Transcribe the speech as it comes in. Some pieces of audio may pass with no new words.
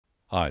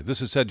Hi,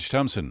 this is Sedge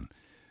Thompson.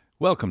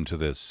 Welcome to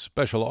this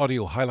special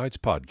audio highlights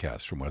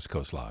podcast from West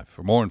Coast Live.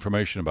 For more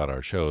information about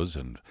our shows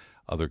and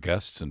other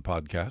guests and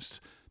podcasts,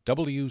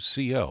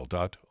 wcl.org.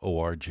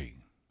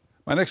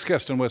 My next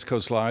guest on West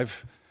Coast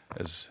Live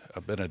has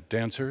been a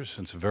dancer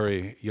since a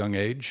very young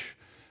age.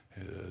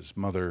 His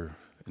mother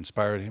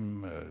inspired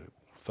him,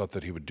 thought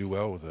that he would do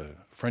well with a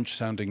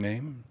French-sounding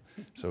name,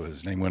 so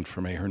his name went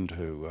from Ahern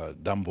to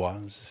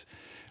d'Amboise,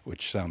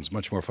 which sounds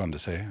much more fun to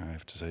say, I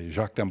have to say.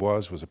 Jacques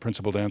d'Amboise was a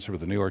principal dancer with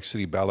the New York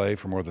City Ballet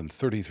for more than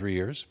 33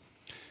 years.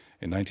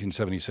 In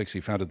 1976, he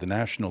founded the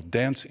National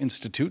Dance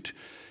Institute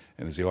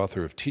and is the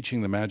author of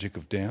Teaching the Magic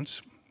of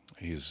Dance.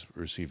 He's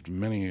received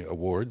many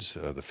awards.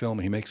 The film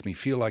He Makes Me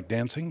Feel Like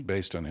Dancing,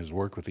 based on his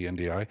work with the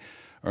NDI,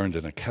 earned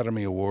an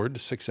Academy Award,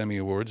 6 Emmy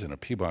Awards, and a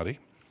Peabody.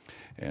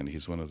 And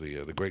he's one of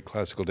the great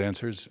classical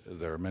dancers.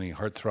 There are many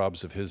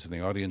heartthrobs of his in the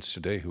audience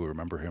today who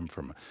remember him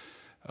from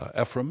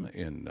Ephraim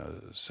in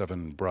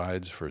Seven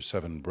Brides for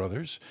Seven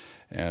Brothers.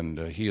 And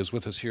he is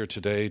with us here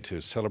today to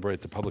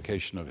celebrate the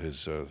publication of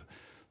his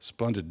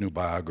splendid new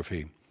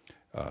biography,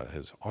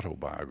 his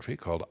autobiography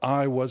called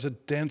I Was a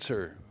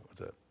Dancer, with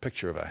a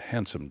picture of a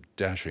handsome,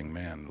 dashing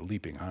man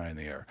leaping high in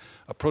the air,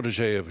 a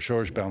protege of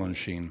Georges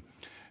Balanchine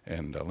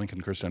and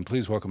Lincoln Kirsten.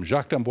 Please welcome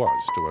Jacques d'Amboise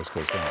to West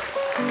Coast Live.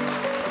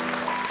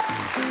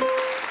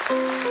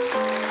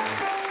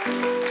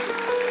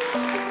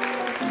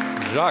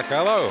 Jacques,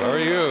 hello, how are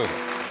you?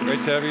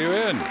 Great to have you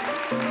in.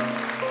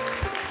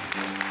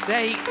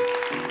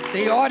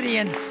 The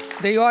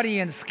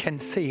audience can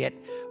see it,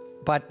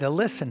 but the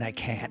listener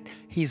can't.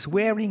 He's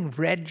wearing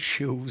red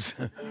shoes.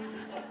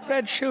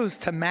 Red shoes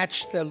to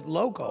match the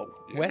logo,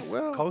 West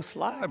Coast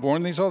Live. I've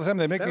worn these all the time.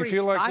 They make me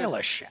feel like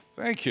stylish.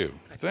 Thank you.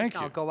 Thank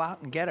you. I'll go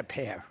out and get a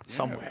pair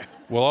somewhere.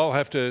 We'll all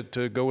have to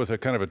go with a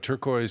kind of a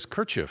turquoise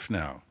kerchief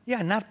now.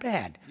 Yeah, not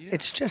bad. Yeah.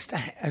 It's just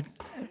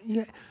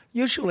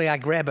usually I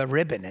grab a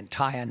ribbon and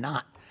tie a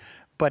knot.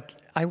 But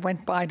I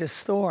went by the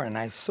store and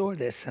I saw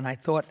this and I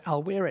thought,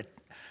 I'll wear it.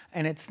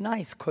 And it's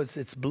nice because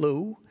it's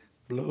blue,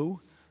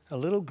 a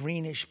little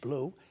greenish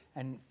blue.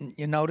 And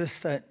you notice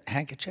the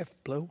handkerchief,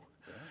 blue?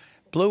 Yeah.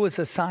 Blue is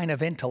a sign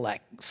of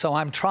intellect. So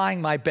I'm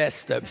trying my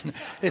best.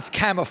 It's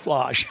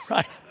camouflage,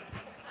 right?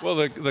 Well,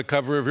 the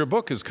cover of your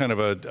book is kind of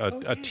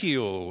a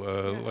teal,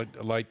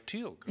 a light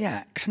teal.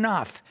 Yeah,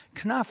 Knopf.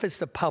 Knopf is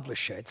the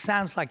publisher. It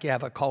sounds like you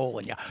have a coal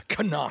in you.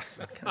 Knopf.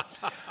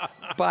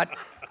 But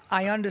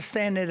I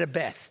understand they're the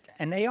best,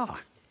 and they are.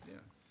 Yeah.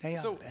 They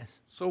are the best.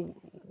 So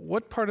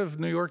what part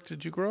of New York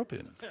did you grow up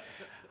in?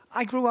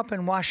 I grew up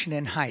in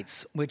Washington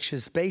Heights, which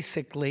is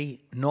basically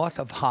north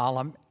of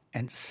Harlem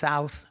and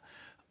south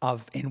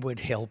of Inwood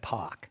Hill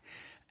Park.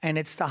 And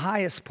it's the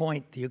highest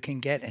point you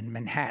can get in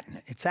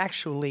Manhattan. It's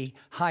actually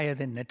higher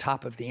than the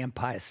top of the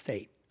Empire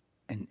State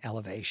in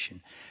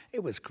elevation.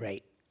 It was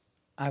great.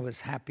 I was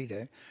happy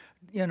to,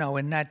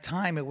 in that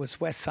time it was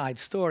West Side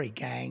Story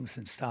gangs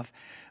and stuff.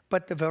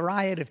 But the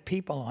variety of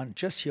people on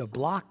just your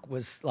block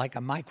was like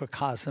a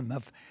microcosm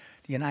of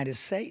the United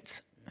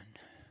States.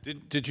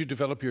 Did you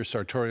develop your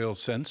sartorial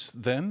sense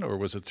then, or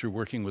was it through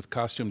working with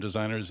costume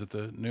designers at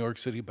the New York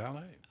City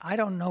Ballet? I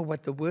don't know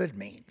what the word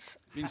means.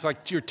 It means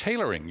like your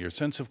tailoring, your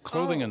sense of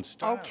clothing and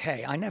style.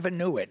 Okay, I never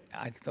knew it.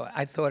 I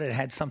thought it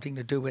had something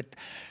to do with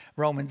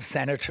Roman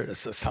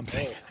senators or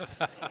something.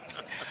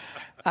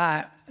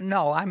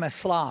 No, I'm a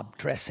slob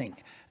dressing.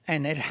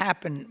 And it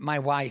happened, my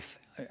wife,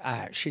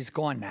 she's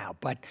gone now,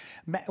 but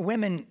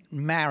women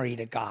married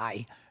a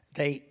guy,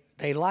 they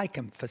like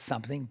him for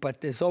something,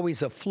 but there's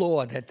always a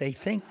flaw that they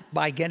think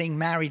by getting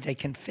married they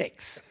can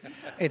fix.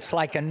 It's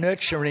like a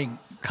nurturing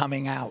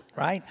coming out,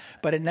 right?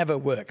 But it never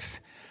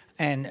works.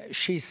 And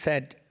she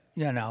said,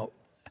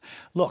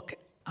 look,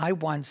 I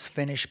once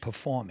finished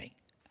performing,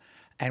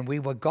 and we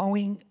were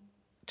going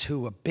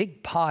to a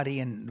big party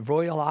in the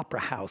Royal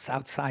Opera House,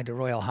 outside the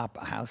Royal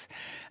Opera House,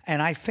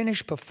 and I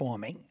finished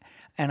performing,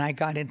 and I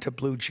got into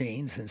blue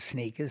jeans and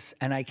sneakers,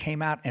 and I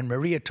came out, and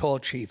Maria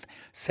Tallchief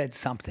said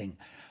something,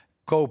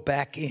 go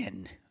back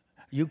in.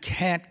 You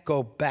can't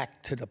go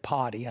back to the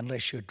party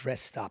unless you're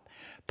dressed up.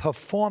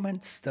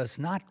 Performance does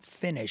not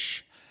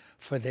finish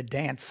for the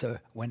dancer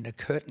when the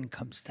curtain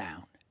comes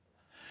down.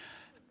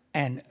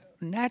 And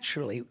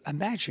naturally,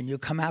 imagine you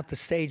come out the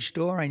stage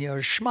door and you're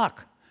a schmuck.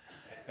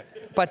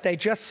 But they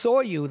just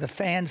saw you, the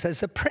fans,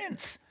 as a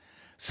prince.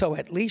 So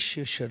at least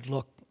you should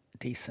look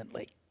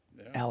decently,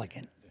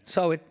 elegant.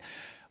 So it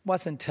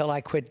wasn't until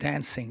I quit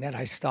dancing that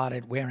I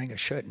started wearing a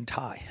shirt and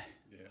tie.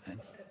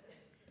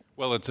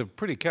 Well, it's a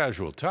pretty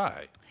casual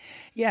tie.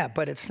 Yeah,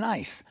 but it's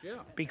nice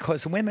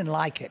because women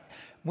like it.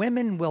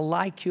 Women will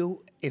like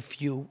you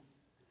if you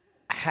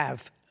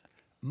have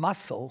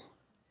muscle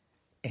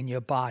in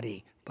your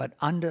body, but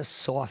under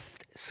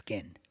soft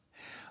skin.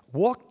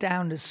 Walk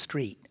down the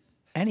street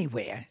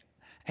anywhere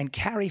and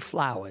carry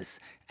flowers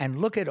and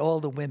look at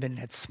all the women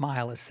that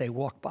smile as they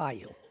walk by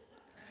you.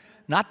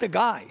 Not the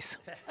guys.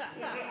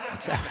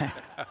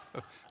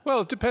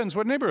 Well, it depends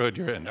what neighborhood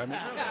you're in.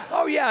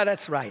 Oh, yeah,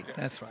 that's right.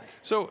 That's right.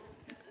 So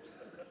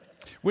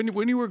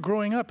When you were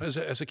growing up as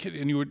a kid,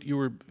 and you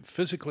were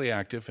physically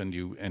active, and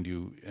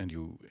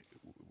you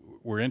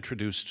were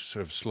introduced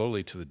sort of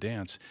slowly to the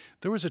dance,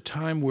 there was a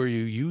time where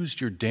you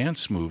used your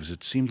dance moves.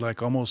 It seemed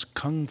like almost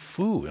kung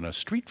fu in a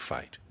street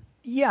fight.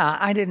 Yeah,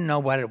 I didn't know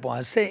what it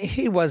was.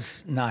 He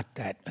was not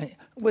that. It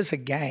was a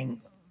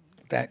gang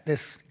that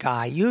this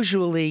guy,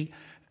 usually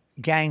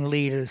gang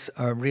leaders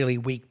are really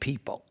weak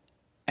people,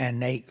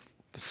 and they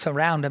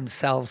surround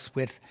themselves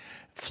with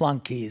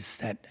flunkies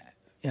that,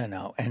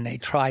 and they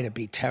try to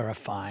be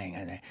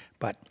terrifying.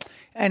 But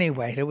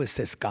anyway, there was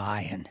this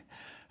guy,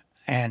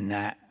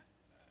 and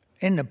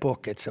in the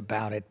book it's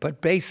about it.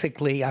 But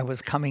basically, I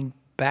was coming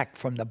back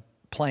from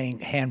playing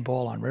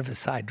handball on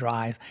Riverside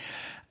Drive,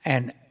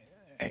 and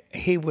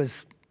he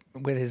was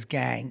with his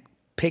gang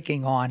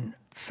picking on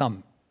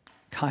some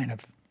kind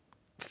of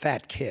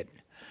fat kid.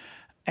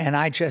 And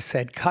I just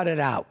said, cut it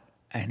out.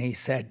 And he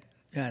said,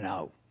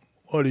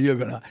 what are you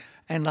going to...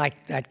 And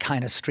like that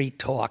kind of street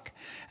talk.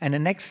 And the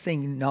next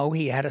thing you know,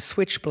 he had a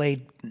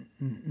switchblade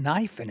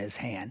knife in his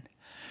hand.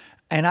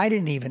 And I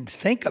didn't even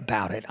think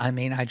about it. I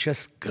mean, I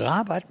just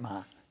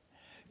grabatma,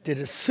 did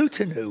a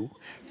soutenu,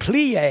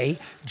 plie,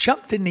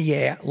 jumped in the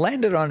air,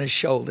 landed on his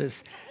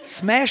shoulders,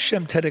 smashed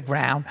him to the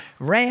ground,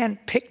 ran,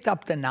 picked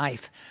up the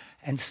knife,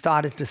 and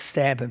started to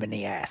stab him in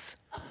the ass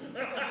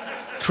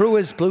through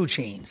his blue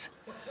jeans.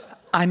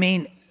 I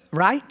mean,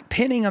 right?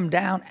 Pinning him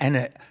down,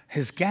 and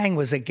his gang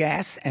was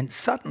aghast, and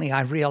suddenly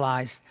I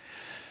realized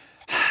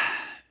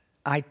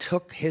I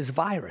took his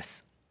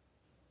virus.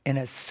 In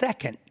a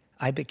second,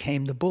 I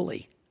became the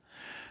bully.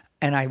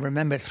 And I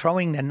remember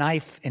throwing the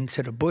knife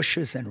into the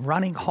bushes and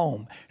running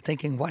home,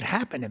 thinking, what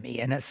happened to me?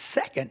 In a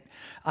second,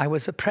 I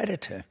was a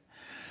predator.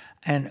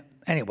 And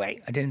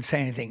anyway, I didn't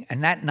say anything.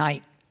 And that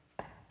night,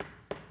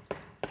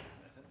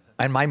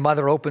 and my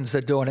mother opens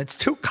the door, and it's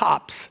two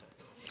cops.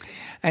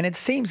 And it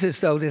seems as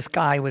though this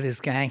guy with his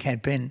gang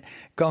had been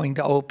going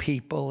to old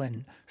people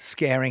and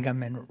scaring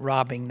them and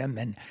robbing them.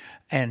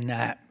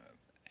 And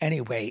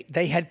anyway,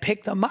 they had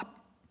picked them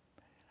up,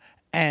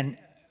 and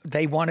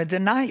they wanted the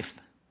knife.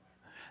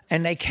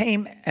 And they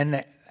came,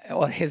 and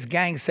his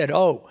gang said,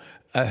 oh,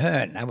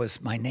 Ahern, that was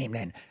my name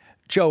then.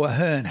 Joe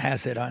Ahern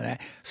has it on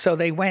that. So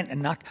they went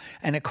and knocked,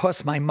 and of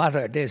course my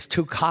mother, there's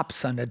two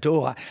cops on the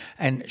door,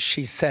 and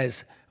she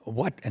says,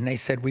 what? And they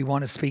said, we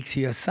want to speak to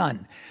your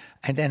son.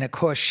 And then of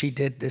course she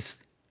did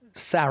this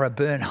Sarah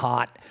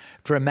Bernhardt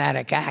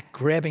dramatic act,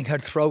 grabbing her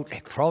throat,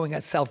 throwing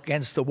herself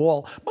against the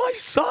wall. My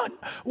son,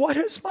 what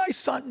has my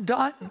son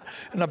done?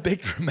 In a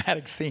big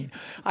dramatic scene.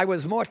 I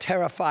was more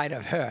terrified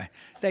of her.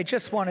 They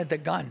just wanted the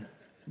gun,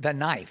 the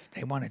knife.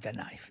 They wanted the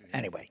knife.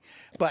 Anyway,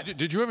 but...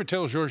 Did you ever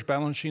tell Georges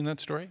Balanchine that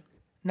story?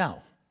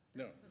 No.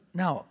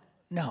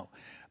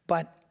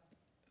 But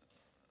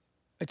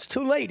it's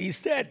too late.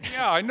 He's dead.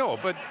 Yeah, I know,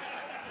 but...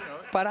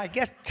 But I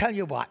guess, tell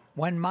you what,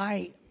 when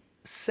my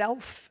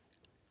self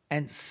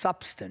and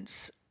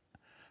substance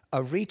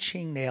are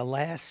reaching their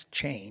last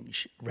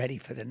change, ready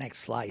for the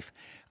next life,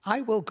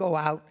 I will go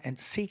out and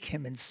seek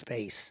him in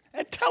space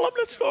and tell him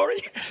the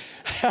story.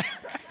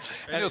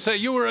 And he'll say,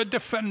 you were a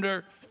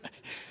defender.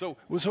 So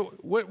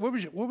what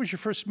was your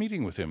first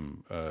meeting with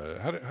him?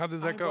 How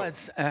did that go?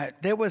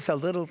 There was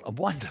a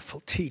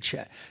wonderful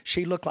teacher.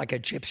 She looked like a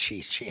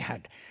gypsy. She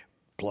had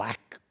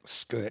black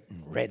skirt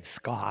and red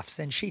scarves,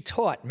 and she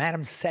taught,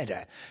 Madame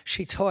Setter.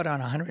 She taught on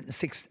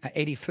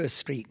 81st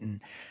Street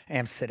in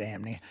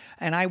Amsterdam.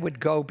 And I would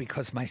go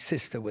because my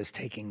sister was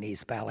taking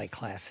these ballet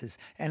classes,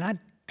 and I'd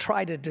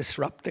try to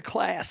disrupt the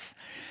class,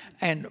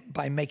 and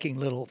by making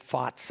little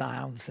fart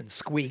sounds and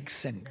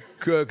squeaks and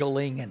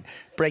gurgling and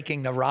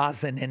breaking the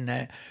rosin in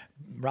the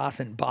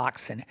rosin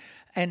box.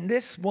 And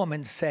this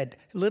woman said,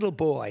 little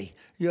boy,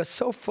 you're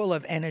so full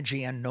of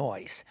energy and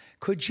noise.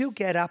 Could you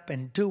get up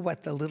and do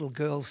what the little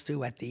girls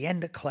do at the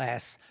end of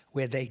class,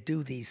 where they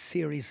do these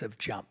series of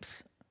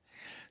jumps?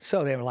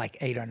 So there were like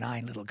 8 or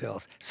 9 little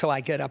girls. So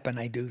I get up and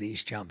I do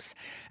these jumps.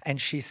 And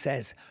she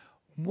says,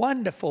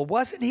 wonderful,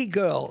 wasn't he,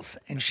 girls?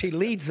 And she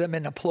leads them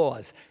in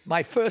applause.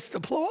 My first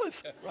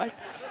applause, right?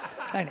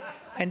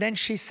 And then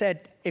she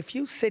said, if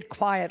you sit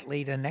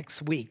quietly the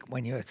next week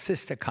when your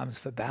sister comes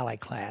for ballet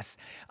class,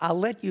 I'll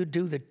let you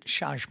do the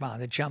changement,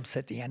 the jumps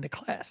at the end of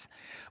class.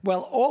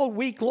 Well, all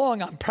week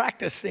long, I'm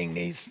practicing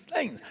these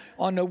things.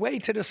 On the way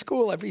to the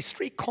school, every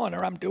street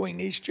corner, I'm doing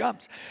these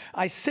jumps.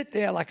 I sit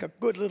there like a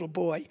good little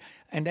boy,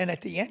 and then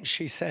at the end,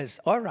 she says,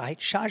 all right,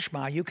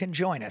 changement, you can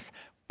join us.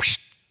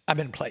 I'm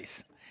in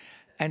place.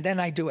 And then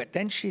I do it.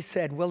 Then she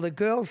said, well, the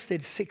girls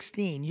did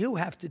 16. You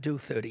have to do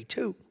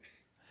 32.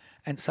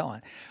 And so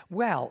on.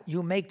 Well,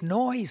 you make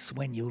noise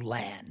when you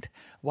land.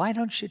 Why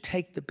don't you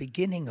take the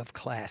beginning of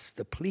class,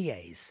 the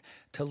pliés,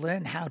 to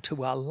learn how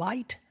to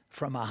alight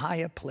from a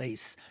higher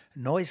place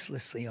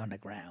noiselessly on the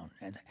ground?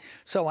 And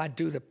so I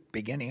do the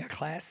beginning of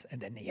class and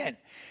then the end.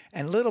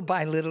 And little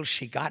by little,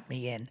 she got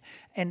me in.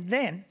 And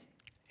then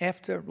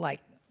after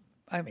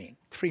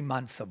 3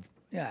 months of,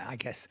 I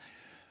guess,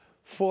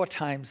 4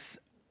 times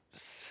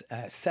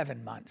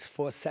 7 months,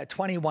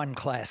 21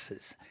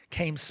 classes.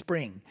 Came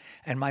spring,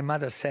 and my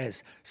mother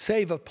says,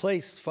 save a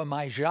place for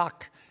my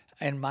Jacques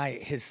and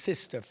his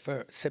sister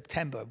for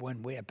September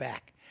when we're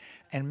back.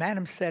 And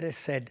Madame Setter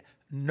said,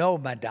 no,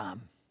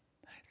 madame,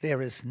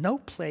 there is no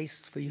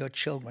place for your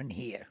children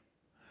here.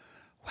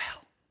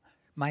 Well,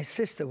 my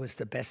sister was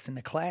the best in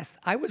the class.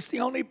 I was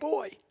the only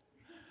boy,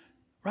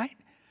 right?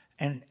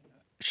 And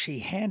she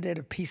handed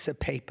a piece of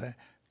paper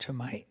to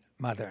my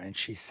mother, and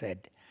she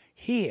said,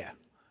 here,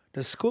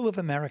 the School of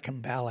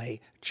American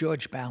Ballet,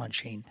 George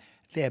Balanchine,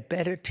 they're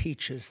better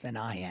teachers than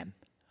I am.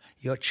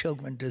 Your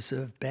children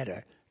deserve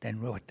better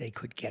than what they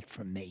could get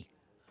from me.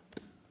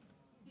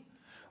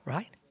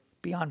 Right?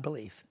 Beyond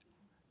belief.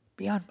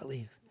 Beyond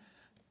belief.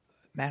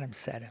 Madame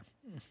Setter.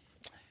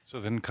 So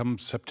then come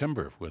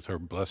September, with her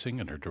blessing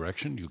and her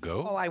direction, you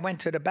go? Oh, I went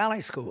to the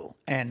ballet school.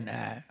 And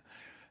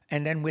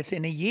then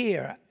within a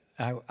year,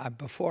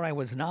 before I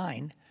was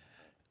 9,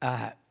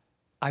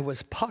 I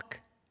was Puck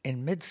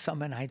in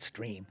Midsummer Night's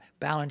Dream.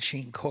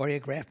 Balanchine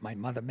choreographed. My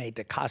mother made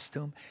the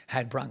costume,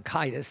 had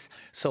bronchitis,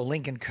 so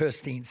Lincoln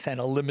Kirstein sent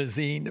a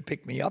limousine to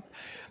pick me up.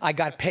 I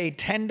got paid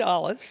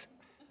 $10,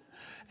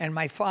 and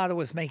my father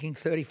was making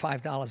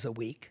 $35 a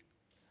week.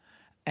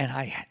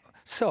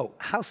 So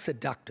how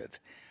seductive.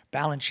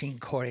 Balanchine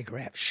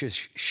choreographed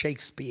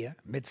Shakespeare,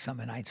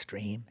 Midsummer Night's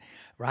Dream,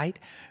 right?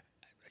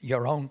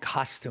 Your own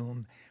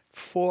costume,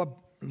 4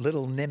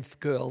 little nymph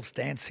girls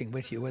dancing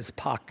with you as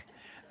Puck,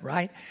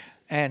 right?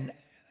 And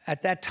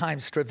at that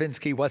time,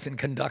 Stravinsky wasn't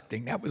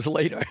conducting. That was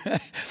later.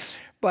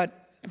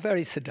 But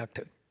very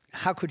seductive.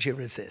 How could you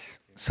resist?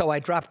 So I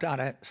dropped out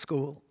of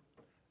school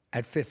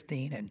at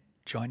 15 and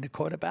joined the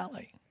Corps de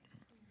Ballet.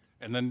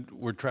 And then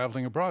we're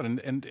traveling abroad.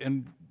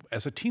 And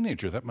as a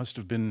teenager, that must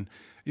have been,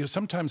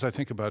 sometimes I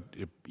think about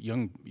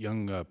young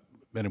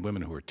men and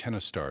women who are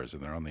tennis stars,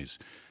 and they're on these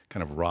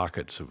kind of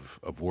rockets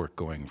of work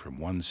going from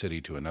one city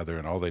to another,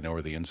 and all they know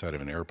are the inside of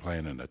an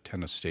airplane and a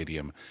tennis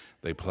stadium.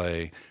 They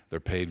play, they're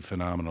paid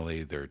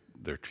phenomenally,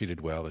 they're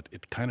treated well.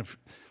 It kind of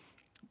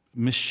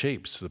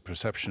misshapes the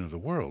perception of the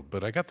world.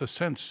 But I got the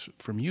sense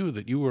from you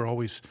that you were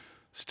always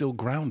still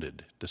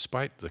grounded,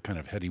 despite the kind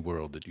of heady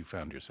world that you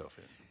found yourself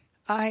in.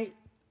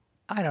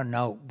 I don't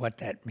know what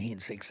that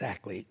means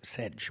exactly,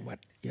 Sedge. What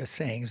you're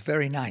saying is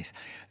very nice.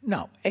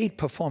 No, 8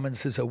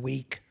 performances a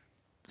week,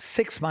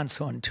 6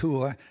 months on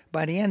tour.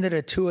 By the end of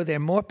the tour, there are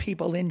more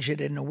people injured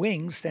in the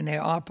wings than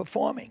there are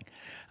performing.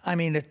 I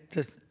mean,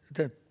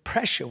 the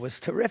pressure was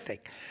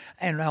terrific.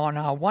 And on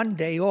our one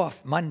day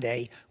off,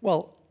 Monday,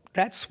 well,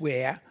 that's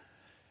where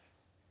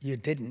you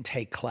didn't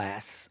take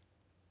class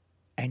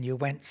and you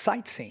went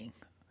sightseeing.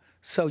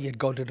 So you'd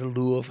go to the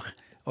Louvre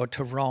or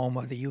to Rome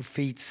or the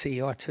Uffizi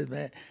or to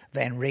the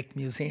Van Rijk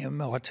Museum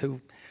or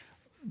to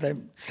the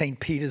St.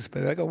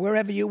 Petersburg or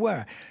wherever you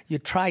were. You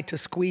tried to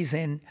squeeze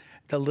in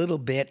the little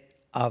bit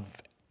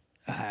of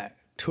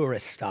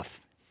tourist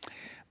stuff.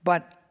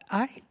 But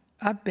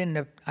I've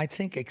been, I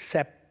think,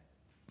 except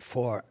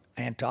for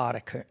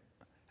Antarctica,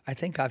 I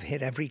think I've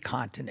hit every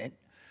continent,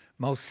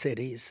 most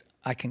cities.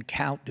 I can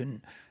count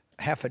in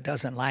half a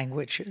dozen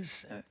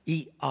languages. 1,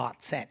 2,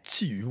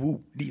 3,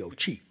 4, 5,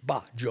 6,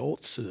 7,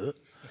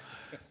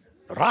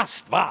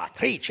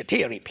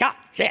 8, 9,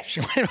 10,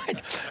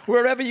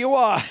 wherever you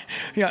are.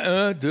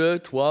 1, 2,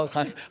 3, 1,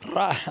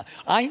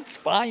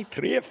 2,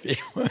 3,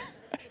 4.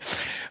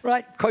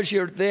 Right, because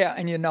you're there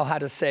and you know how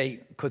to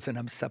say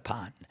Kuzanam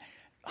Sapan,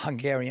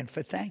 Hungarian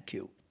for thank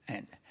you,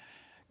 and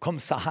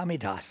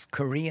Kumsahamidas,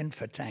 Korean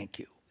for thank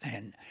you,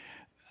 and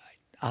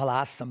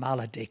Allah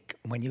Samaladik,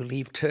 when you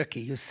leave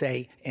Turkey, you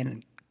say,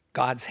 in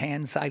God's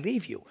hands I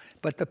leave you.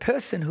 But the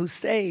person who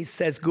stays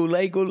says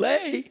Gule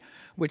Gule,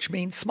 which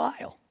means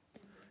smile.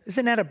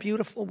 Isn't that a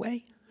beautiful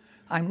way?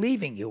 I'm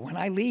leaving you. When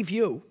I leave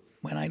you,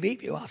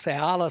 I'll say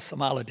Allah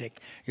Samaladik.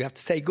 You have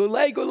to say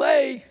Gule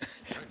Gule.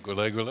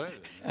 Gule Gule.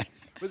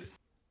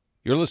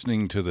 You're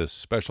listening to this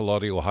special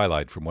audio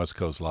highlight from West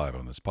Coast Live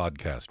on this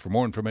podcast. For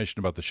more information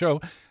about the show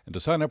and to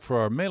sign up for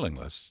our mailing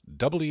list,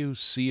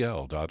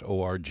 wcl.org.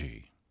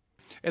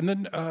 And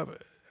then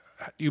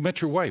you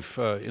met your wife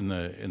in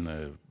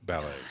the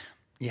ballet.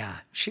 Yeah,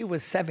 she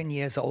was 7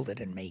 years older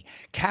than me.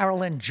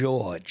 Carolyn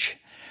George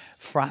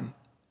from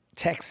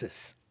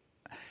Texas.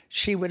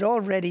 She had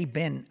already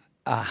been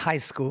a high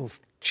school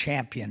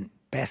champion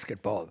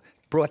basketball,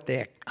 brought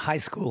their high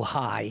school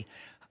high,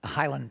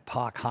 Highland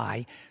Park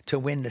High, to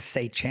win the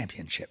state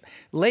championship.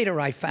 Later,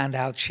 I found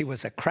out she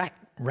was a crack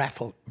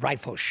rifle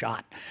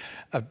shot,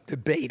 a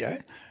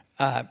debater,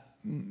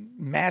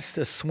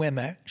 master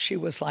swimmer. She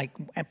was like,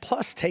 and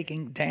plus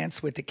taking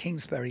dance with the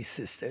Kingsbury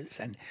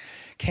Sisters, and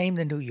came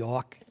to New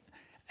York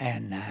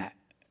and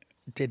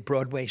did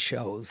Broadway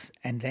shows,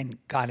 and then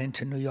got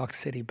into New York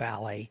City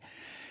Ballet.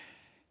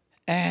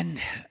 And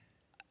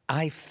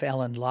I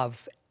fell in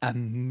love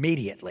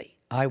immediately.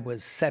 I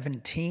was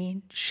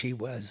 17, she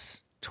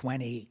was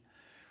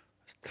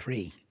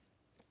 23.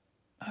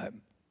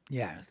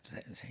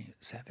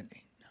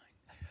 70.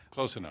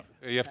 Close enough.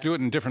 You have to do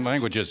it in different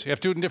languages.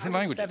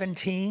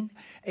 17,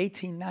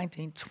 18,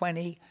 19,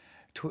 20.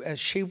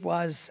 She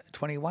was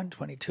 21,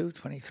 22,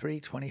 23,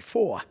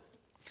 24.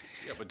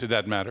 Yeah, but did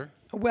that matter?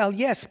 Well,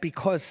 yes,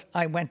 because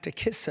I went to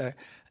kiss her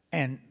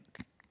and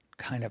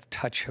kind of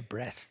touch her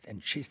breast.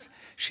 And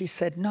she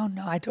said, no,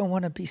 I don't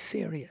want to be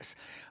serious.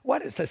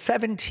 What is a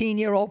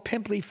 17-year-old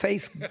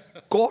pimply-faced,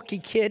 gawky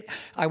kid?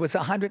 I was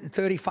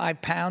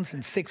 135 pounds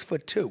and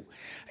 6'2".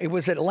 It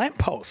was at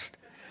Lamppost.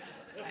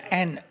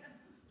 And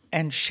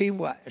she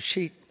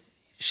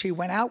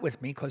went out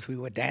with me because we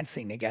were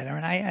dancing together.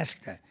 And I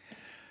asked her,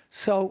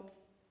 so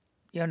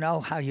you know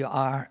how you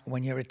are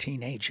when you're a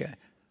teenager?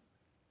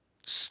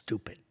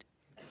 Stupid.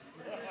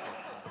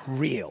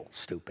 Real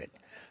stupid.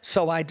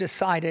 So I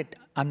decided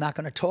I'm not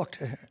going to talk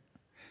to her.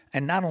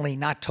 And not only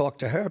not talk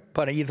to her,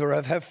 but either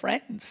of her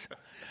friends.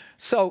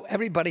 So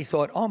everybody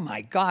thought, oh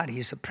my God,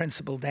 he's a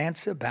principal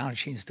dancer.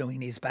 Balanchine's doing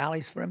these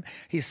ballets for him.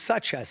 He's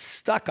such a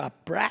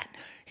stuck-up brat.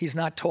 He's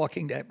not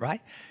talking to,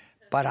 right?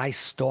 But I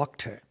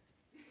stalked her.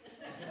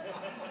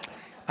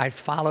 I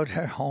followed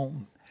her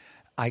home.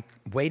 I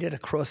waited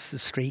across the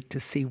street to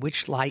see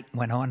which light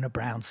went on the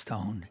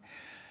brownstone.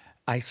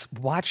 I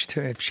watched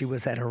her. If she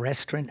was at a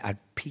restaurant, I'd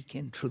peek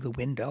in through the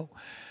window.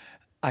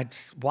 I'd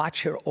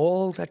watch her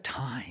all the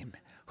time,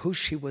 who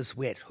she was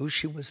with, who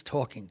she was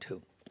talking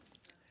to.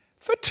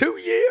 For 2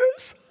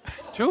 years.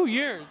 2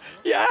 years?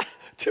 Yeah,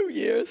 2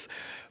 years.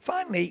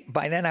 Finally,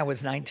 by then I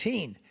was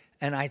 19,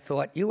 and I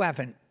thought, you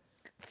haven't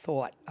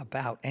thought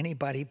about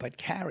anybody but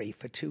Carrie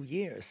for 2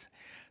 years.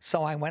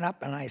 So I went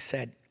up and I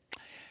said,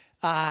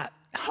 hi.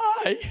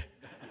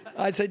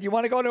 I said, you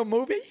want to go to a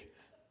movie?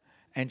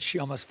 And she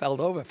almost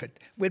fell over.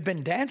 We'd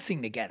been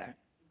dancing together.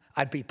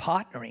 I'd be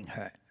partnering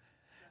her.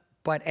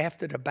 But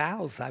after the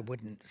bows, I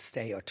wouldn't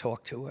stay or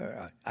talk to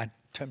her. I'd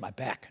turn my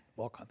back and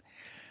walk on.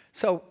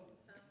 So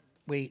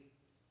we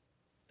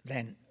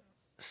then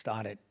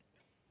started.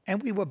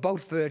 And we were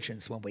both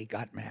virgins when we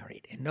got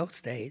married. In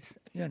those days,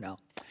 you know.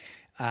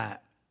 I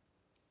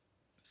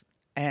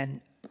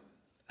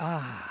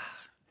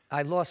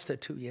lost her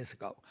 2 years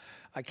ago.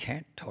 I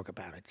can't talk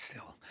about it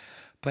still.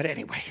 But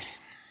anyway,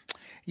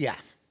 yeah.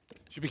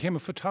 She became a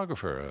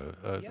photographer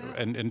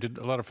and did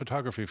a lot of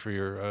photography for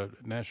your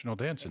National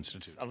Dance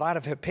Institute. A lot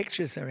of her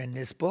pictures are in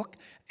this book,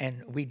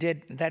 and we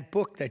did that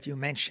book that you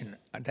mentioned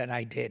that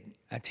I did,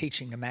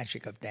 Teaching the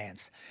Magic of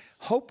Dance.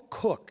 Hope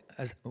Cook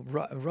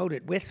wrote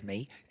it with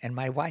me, and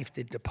my wife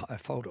did the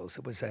photos.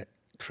 It was a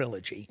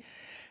trilogy.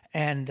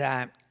 And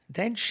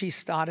then she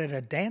started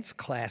a dance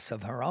class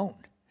of her own,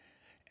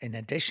 in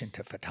addition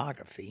to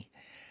photography,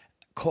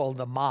 called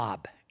The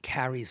Mob,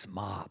 Carrie's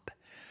Mob.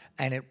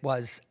 And it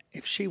was,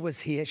 if she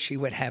was here, she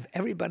would have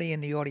everybody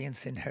in the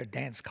audience in her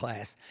dance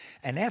class.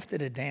 And after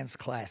the dance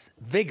class,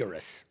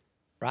 vigorous,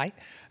 right?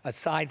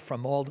 Aside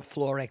from all the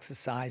floor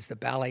exercise, the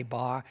ballet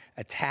bar,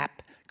 a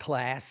tap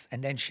class,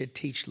 and then she'd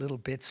teach little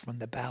bits from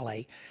the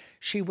ballet.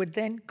 She would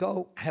then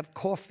go have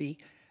coffee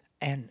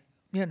and,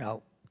 you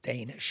know,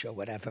 Danish or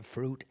whatever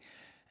fruit.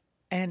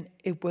 And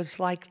it was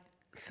like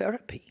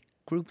therapy,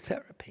 group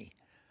therapy.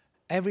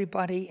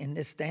 Everybody in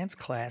this dance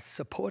class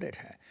supported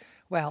her.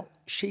 Well,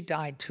 she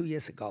died 2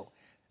 years ago.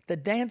 The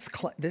dance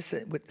this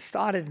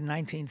started in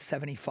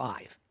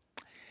 1975.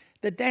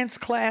 The dance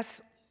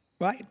class,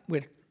 right,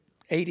 with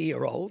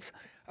 80-year-olds,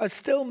 are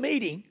still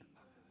meeting,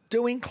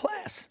 doing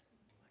class.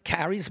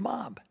 Carrie's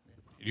Mob.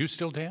 You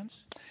still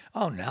dance?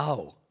 Oh,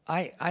 no.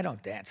 I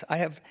don't dance.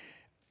 I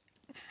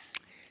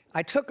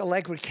took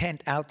Allegra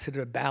Kent out to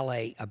the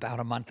ballet about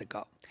a month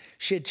ago.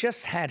 She had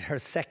just had her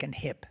second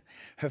hip.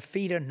 Her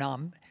feet are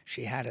numb.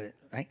 She had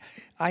right?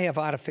 I have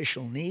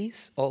artificial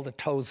knees. All the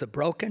toes are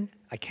broken.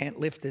 I can't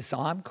lift this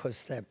arm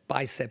because the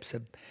biceps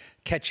are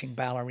catching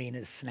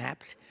ballerinas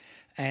snapped.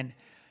 And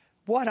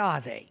what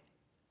are they?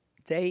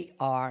 They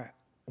are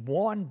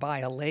worn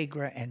by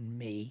Allegra and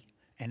me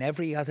and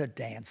every other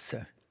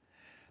dancer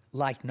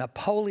like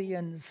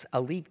Napoleon's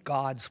elite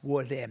guards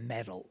wore their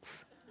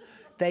medals.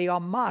 They are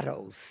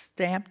mottos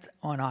stamped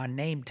on our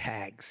name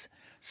tags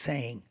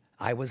saying,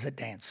 I was a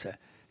dancer.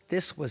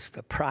 This was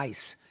the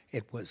price.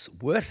 It was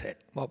worth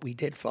it, what we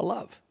did for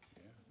love.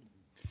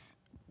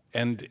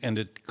 And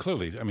it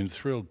clearly, I mean,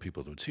 thrilled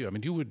people that would see you. I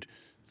mean, you would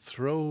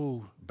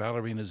throw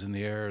ballerinas in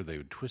the air, they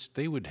would twist,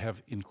 they would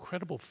have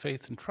incredible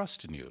faith and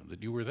trust in you,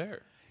 that you were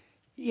there.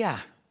 Yeah.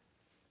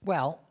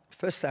 Well,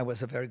 first I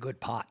was a very good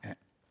partner.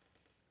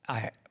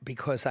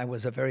 Because I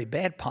was a very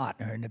bad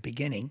partner in the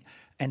beginning,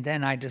 and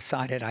then I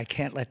decided I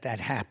can't let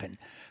that happen.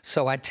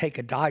 So I'd take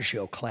a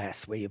Adagio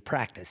class where you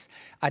practice.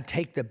 I'd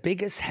take the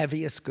biggest,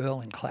 heaviest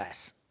girl in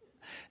class.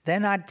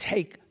 Then I'd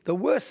take the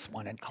worst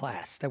one in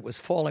class that was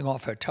falling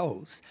off her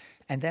toes,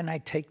 and then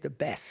I'd take the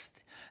best.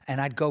 And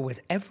I'd go with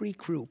every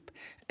group,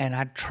 and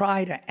I'd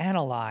try to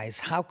analyze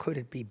how could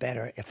it be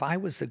better. If I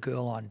was the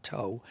girl on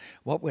toe,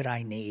 what would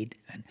I need?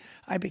 And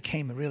I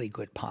became a really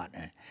good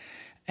partner.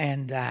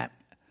 And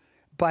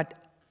but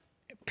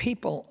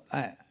people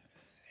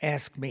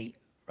ask me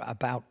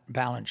about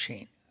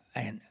Balanchine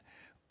and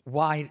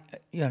why,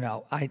 you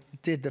know, I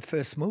did the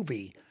first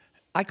movie.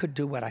 I could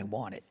do what I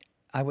wanted.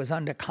 I was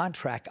under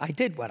contract. I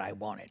did what I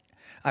wanted.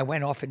 I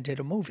went off and did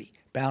a movie.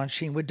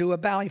 Balanchine would do a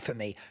ballet for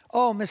me.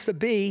 Oh, Mr.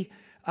 B,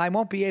 I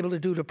won't be able to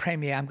do the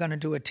premiere. I'm going to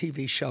do a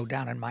TV show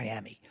down in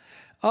Miami.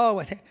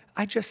 Oh,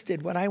 I just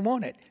did what I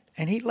wanted,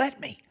 and he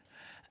let me.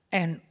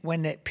 And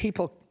when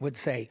people would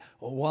say,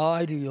 well,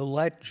 why do you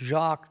let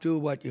Jacques do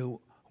what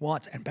you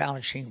want? And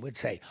Balanchine would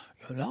say,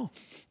 you know,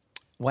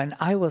 when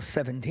I was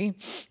 17,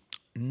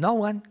 no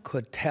one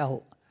could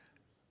tell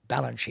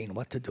Balanchine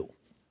what to do.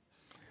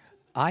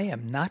 I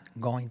am not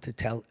going to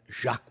tell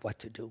Jacques what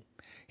to do.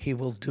 He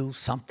will do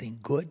something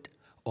good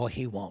or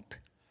he won't.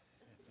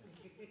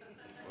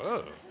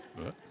 Whoa.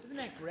 Isn't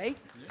that great?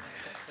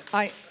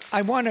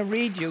 I want to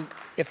read you,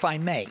 if I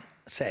may,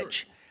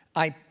 Sedge.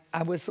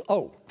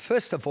 Sure.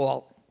 First of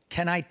all,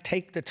 can I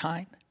take the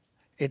time?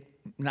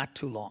 Not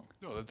too long.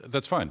 No,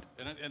 that's fine.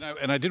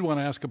 And I did want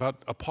to ask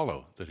about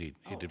Apollo that he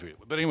did.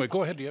 But anyway,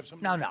 go ahead. Do you have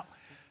something? No.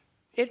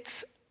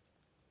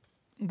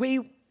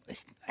 We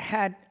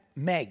had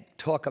Meg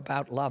talk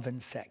about love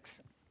and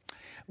sex.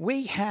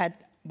 We had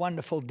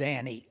wonderful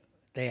Danny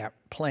there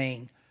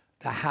playing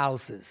the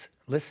houses,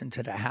 listen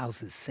to the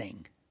houses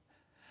sing.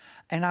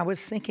 And I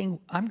was thinking,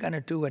 I'm going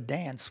to do a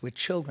dance with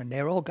children.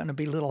 They're all going to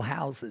be little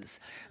houses.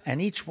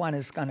 And each one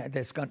is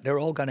they're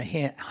all going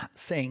to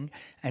sing,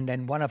 and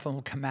then one of them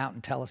will come out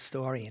and tell a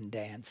story and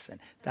dance. And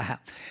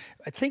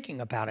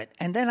thinking about it.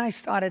 And then I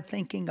started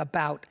thinking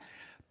about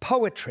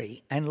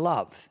poetry and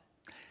love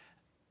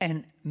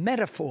and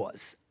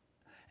metaphors.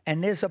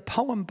 And there's a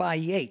poem by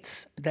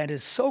Yeats that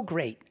is so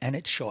great, and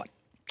it's short.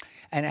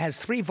 And it has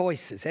 3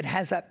 voices. It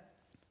has a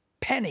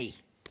penny,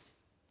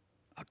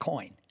 a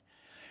coin.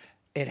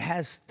 It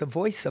has the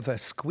voice of a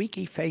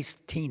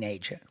squeaky-faced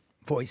teenager,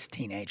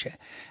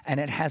 and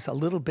it has a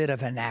little bit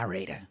of a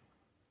narrator.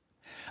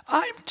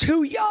 I'm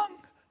too young.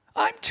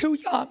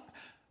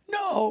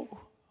 No,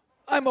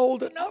 I'm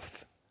old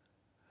enough.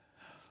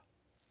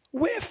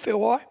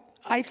 Wherefore,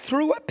 I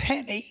threw a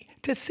penny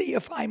to see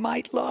if I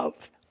might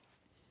love.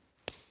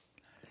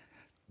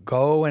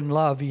 Go and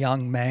love,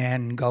 young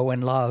man, go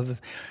and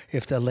love,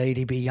 if the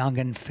lady be young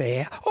and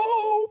fair.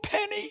 Oh,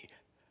 penny,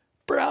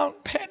 brown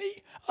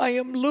penny, I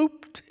am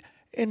looped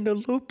in the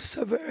loops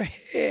of her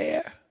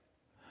hair.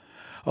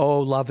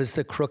 Oh, love is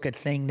the crooked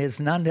thing. There's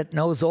none that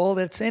knows all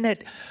that's in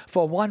it.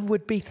 For one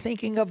would be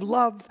thinking of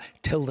love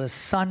till the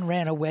sun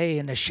ran away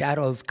and the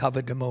shadows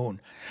covered the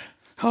moon.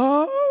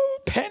 Oh,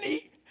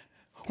 penny,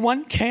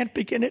 one can't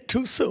begin it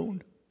too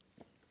soon.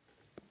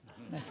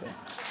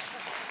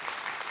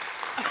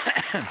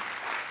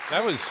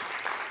 That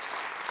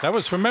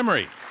was from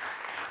memory.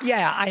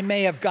 Yeah, I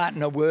may have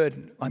gotten a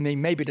word. I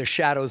mean, maybe the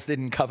shadows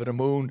didn't cover the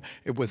moon.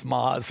 It was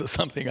Mars or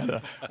something.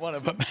 One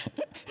of them.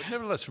 But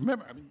nevertheless,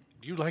 remember,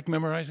 do you like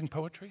memorizing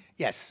poetry?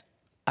 Yes,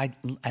 I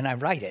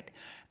write it.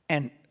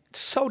 And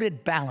so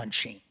did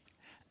Balanchine.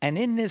 And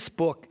in this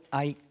book,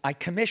 I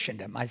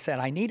commissioned him. I said,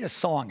 I need a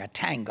song, a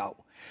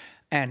tango,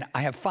 and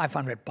I have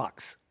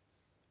 $500.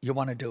 You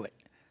want to do it?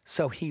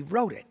 So he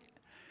wrote it.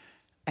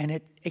 And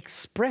it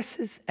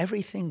expresses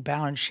everything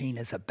Balanchine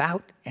is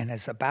about, and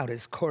is about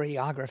his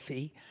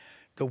choreography,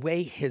 the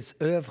way his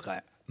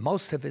oeuvre,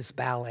 most of his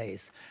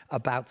ballets,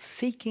 about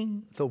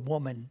seeking the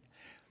woman,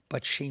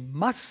 but she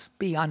must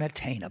be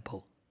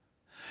unattainable,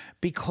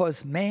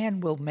 because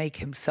man will make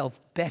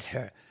himself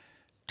better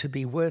to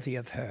be worthy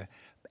of her.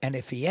 And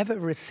if he ever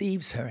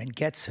receives her and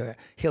gets her,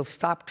 he'll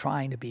stop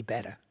trying to be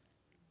better.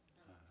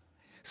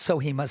 So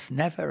he must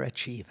never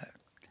achieve her.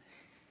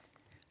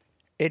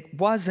 It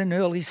was an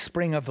early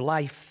spring of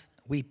life.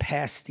 We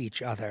passed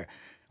each other.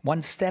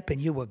 One step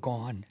and you were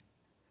gone.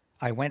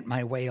 I went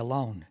my way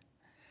alone.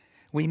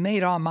 We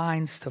made our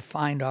minds to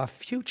find our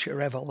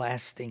future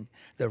everlasting.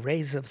 The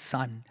rays of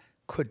sun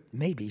could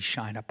maybe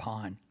shine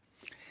upon.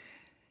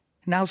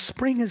 Now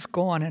spring is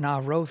gone and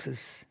our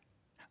roses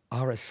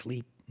are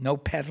asleep. No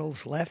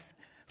petals left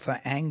for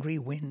angry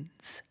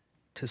winds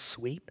to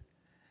sweep.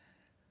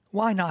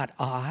 Why not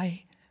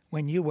I?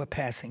 When you were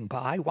passing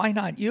by? Why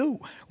not you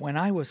when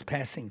I was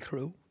passing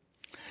through?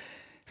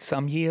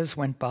 Some years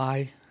went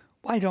by.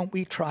 Why don't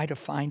we try to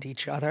find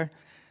each other?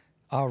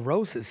 Our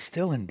roses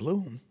still in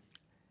bloom.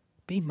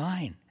 Be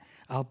mine.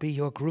 I'll be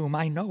your groom.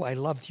 I know I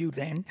loved you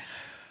then,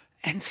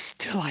 and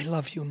still I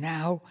love you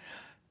now,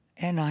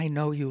 and I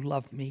know you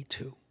love me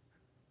too.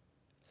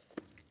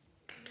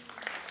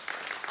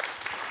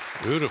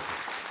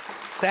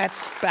 Beautiful.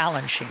 That's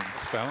Balanchine.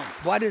 That's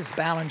Balanchine. What is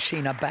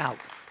Balanchine about?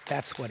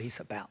 That's what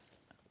he's about.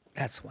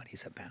 That's what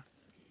he's about.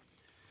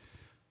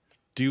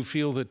 Do you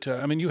feel that?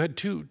 You had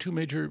two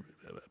major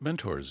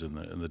mentors in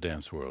the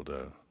dance world: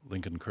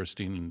 Lincoln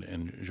Kirstein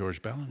and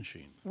Georges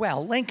Balanchine.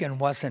 Well, Lincoln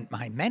wasn't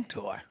my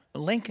mentor.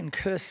 Lincoln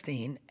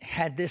Kirstein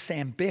had this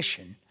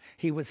ambition.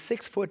 He was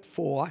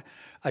 6'4",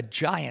 a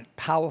giant,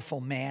 powerful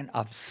man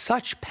of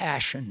such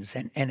passions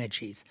and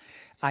energies.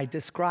 I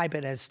describe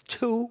it as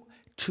 2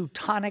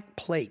 Teutonic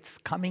plates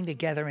coming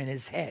together in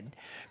his head,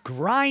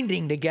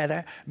 grinding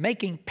together,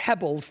 making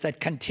pebbles that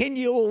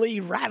continually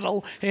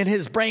rattle in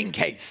his brain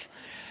case.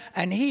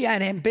 And he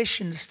had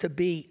ambitions to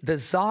be the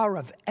czar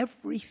of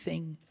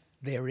everything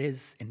there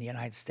is in the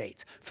United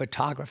States: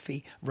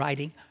 photography,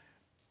 writing,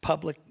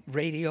 public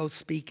radio,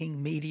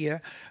 speaking,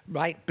 media,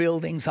 right?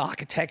 Buildings,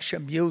 architecture,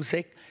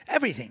 music,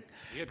 everything.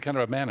 He had kind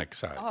of a manic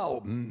side.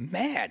 Oh,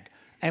 mad.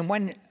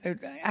 And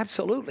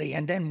absolutely.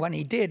 And then when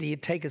he did,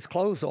 he'd take his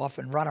clothes off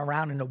and run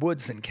around in the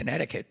woods in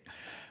Connecticut,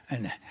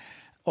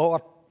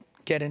 or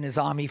get in his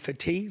army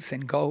fatigues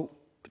and go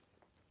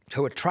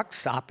to a truck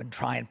stop and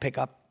try and pick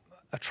up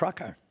a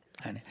trucker.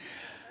 And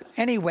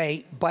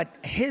anyway, but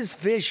his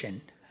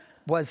vision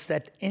was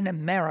that in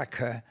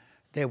America,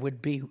 there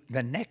would be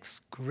the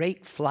next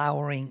great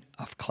flowering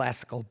of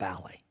classical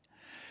ballet.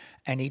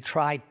 And he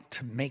tried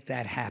to make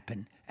that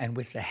happen. And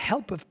with the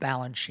help of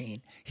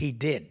Balanchine, he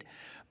did.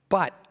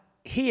 But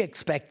he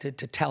expected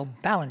to tell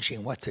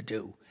Balanchine what to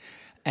do.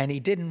 And he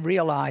didn't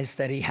realize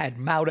that he had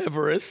Mount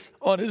Everest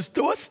on his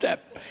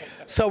doorstep.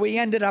 So he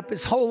ended up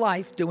his whole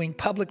life doing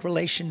public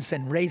relations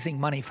and raising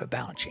money for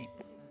Balanchine.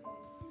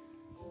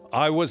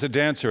 I was a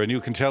dancer, and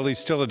you can tell he's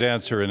still a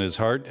dancer in his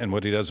heart and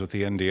what he does with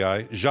the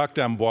NDI. Jacques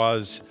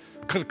d'Amboise,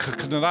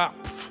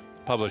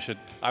 publish it.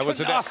 I was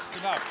a dancer.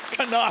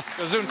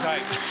 Gesundheit.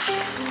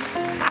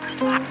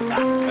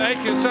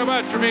 Thank you so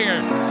much for being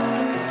here.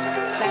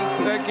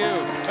 Thank you.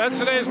 That's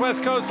today's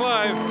West Coast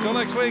Live. Till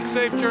next week,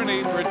 safe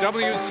journey. We're at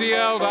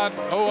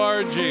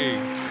WCL.org.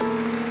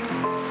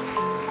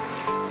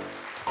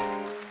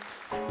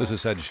 This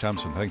is Sedge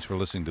Thompson. Thanks for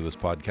listening to this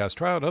podcast.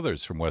 Try out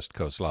others from West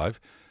Coast Live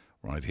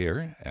right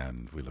here,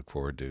 and we look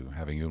forward to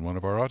having you in one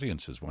of our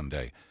audiences one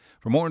day.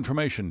 For more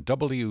information,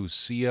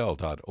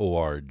 WCL.org.